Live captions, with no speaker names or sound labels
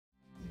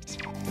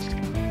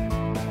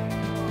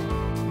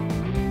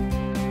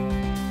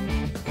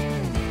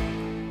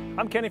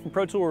I'm Kenny from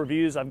Pro Tool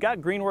Reviews. I've got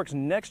Greenworks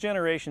next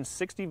generation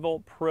 60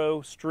 volt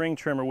Pro string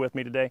trimmer with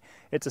me today.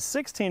 It's a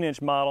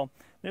 16-inch model.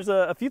 There's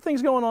a few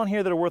things going on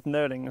here that are worth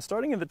noting.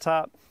 Starting at the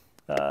top,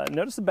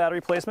 notice the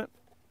battery placement.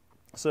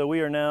 So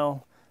we are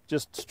now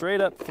just straight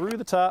up through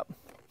the top,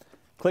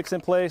 clicks in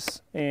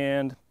place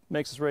and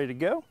makes us ready to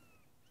go.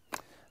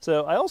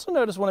 So I also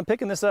noticed when I'm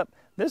picking this up,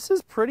 this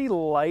is pretty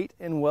light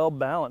and well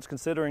balanced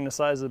considering the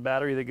size of the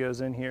battery that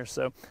goes in here.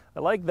 So I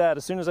like that.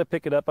 As soon as I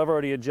pick it up, I've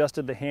already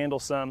adjusted the handle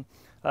some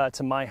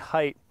to my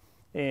height,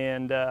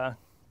 and I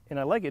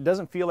like it. It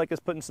doesn't feel like it's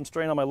putting some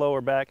strain on my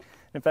lower back.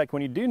 In fact,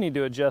 when you do need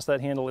to adjust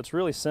that handle, it's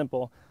really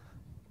simple.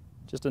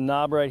 Just a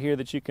knob right here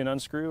that you can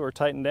unscrew or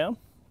tighten down.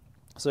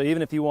 So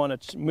even if you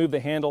want to move the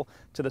handle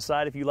to the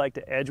side, if you like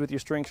to edge with your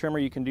string trimmer,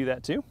 you can do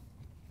that too.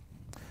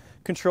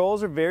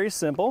 Controls are very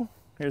simple.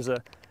 Here's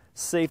a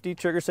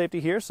trigger safety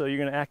here, so you're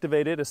going to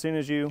activate it as soon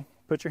as you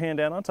put your hand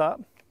down on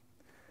top,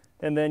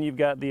 and then you've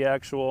got the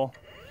actual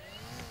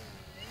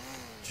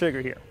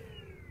trigger here.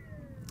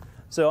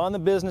 So on the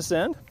business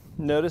end,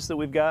 notice that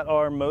we've got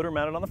our motor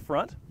mounted on the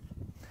front,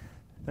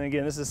 and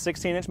again, this is a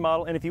 16-inch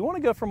model, and if you want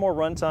to go for more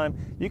runtime,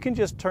 you can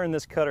just turn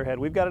this cutter head.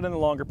 We've got it in the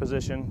longer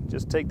position.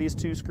 Just take these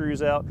two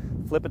screws out,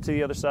 flip it to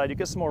the other side, you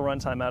get some more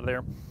runtime out of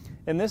there.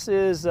 And this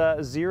is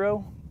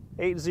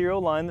 080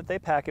 line that they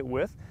pack it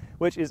with,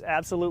 which is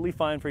absolutely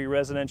fine for your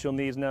residential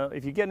needs. Now,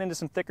 if you're getting into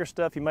some thicker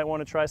stuff, you might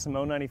want to try some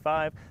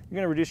 095. You're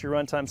going to reduce your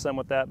runtime some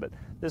with that, but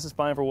this is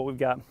fine for what we've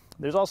got.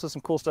 There's also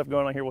some cool stuff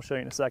going on here we'll show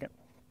you in a second.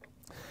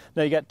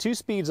 Now, you got two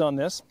speeds on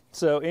this.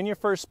 So in your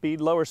first speed,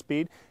 lower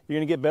speed, you're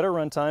going to get better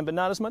runtime, but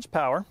not as much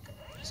power.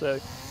 So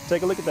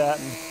take a look at that.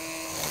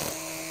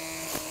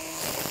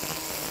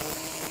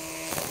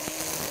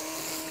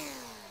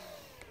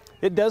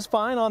 It does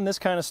fine on this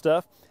kind of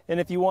stuff. And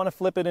if you want to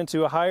flip it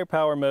into a higher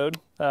power mode,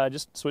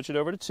 just switch it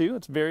over to 2.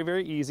 It's very,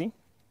 very easy.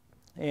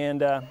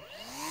 And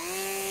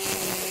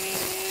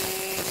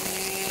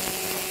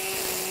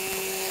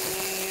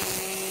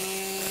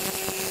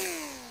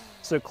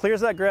so it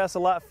clears that grass a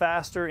lot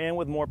faster and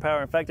with more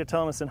power. In fact, they're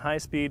telling us in high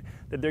speed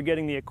that they're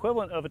getting the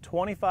equivalent of a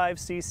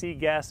 25cc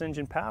gas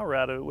engine power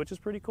out of it, which is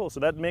pretty cool. So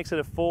that makes it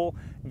a full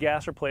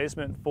gas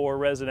replacement for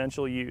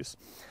residential use.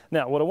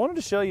 Now, what I wanted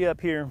to show you up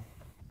here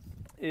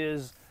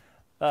is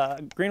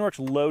Greenworks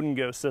load and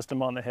go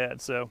system on the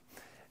head. So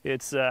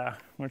it's I'm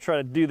going to try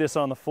to do this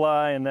on the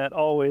fly, and that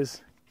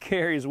always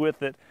carries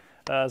with it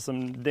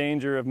some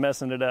danger of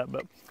messing it up,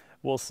 but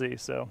we'll see.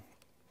 So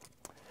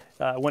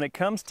when it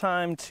comes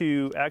time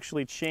to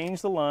actually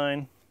change the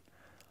line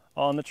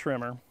on the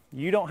trimmer,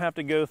 you don't have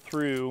to go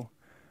through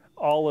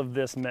all of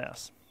this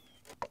mess.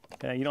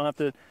 Okay, you don't have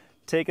to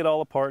take it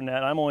all apart and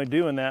that. I'm only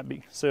doing that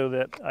so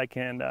that I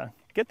can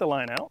get the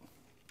line out.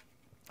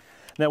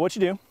 Now what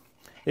you do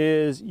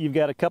is you've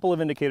got a couple of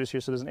indicators here.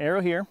 So there's an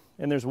arrow here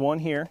and there's one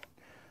here.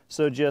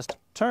 So just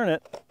turn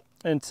it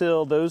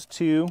until those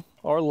two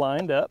are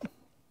lined up.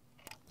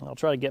 I'll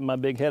try to get my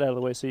big head out of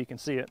the way so you can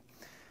see it.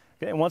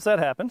 Okay, and once that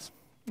happens,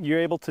 you're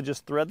able to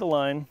just thread the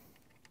line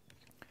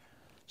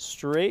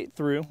straight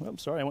through. Oh,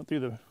 sorry, I went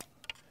through the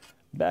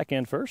back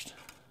end first.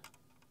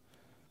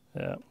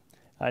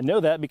 I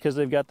know that because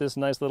they've got this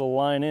nice little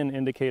line in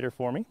indicator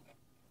for me.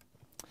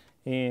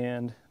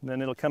 And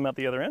then it'll come out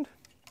the other end.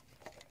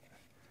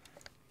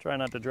 Try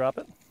not to drop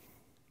it.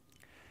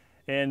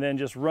 And then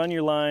just run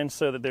your line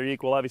so that they're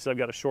equal. Obviously, I've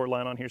got a short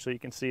line on here so you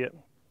can see it.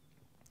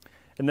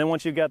 And then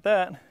once you've got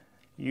that,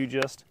 you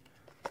just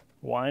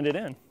wind it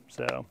in.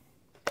 So,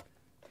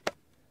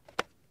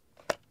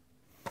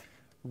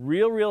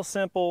 real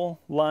simple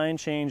line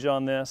change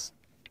on this.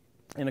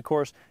 And of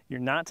course, you're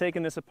not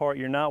taking this apart.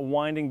 You're not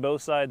winding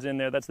both sides in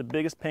there. That's the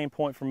biggest pain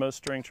point for most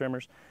string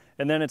trimmers.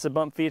 And then it's a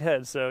bump feed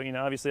head. So, you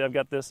know, obviously I've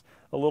got this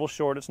a little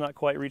short. It's not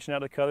quite reaching out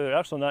to the color. They're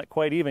actually not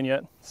quite even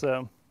yet.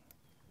 So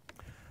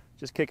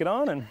just kick it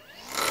on and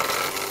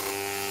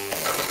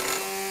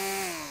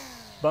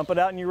bump it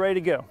out and you're ready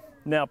to go.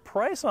 Now,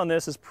 price on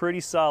this is pretty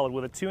solid.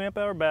 With a 2 amp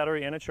hour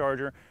battery and a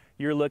charger,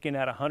 you're looking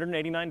at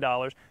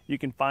 $189. You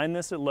can find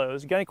this at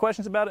Lowe's. If you got any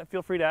questions about it,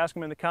 feel free to ask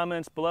them in the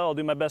comments below. I'll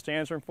do my best to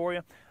answer them for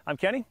you. I'm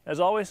Kenny.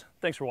 As always,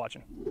 thanks for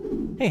watching.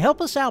 Hey,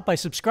 help us out by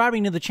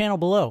subscribing to the channel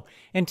below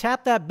and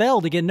tap that bell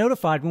to get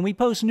notified when we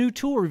post new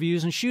tool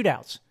reviews and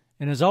shootouts.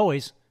 And as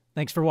always,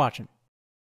 thanks for watching.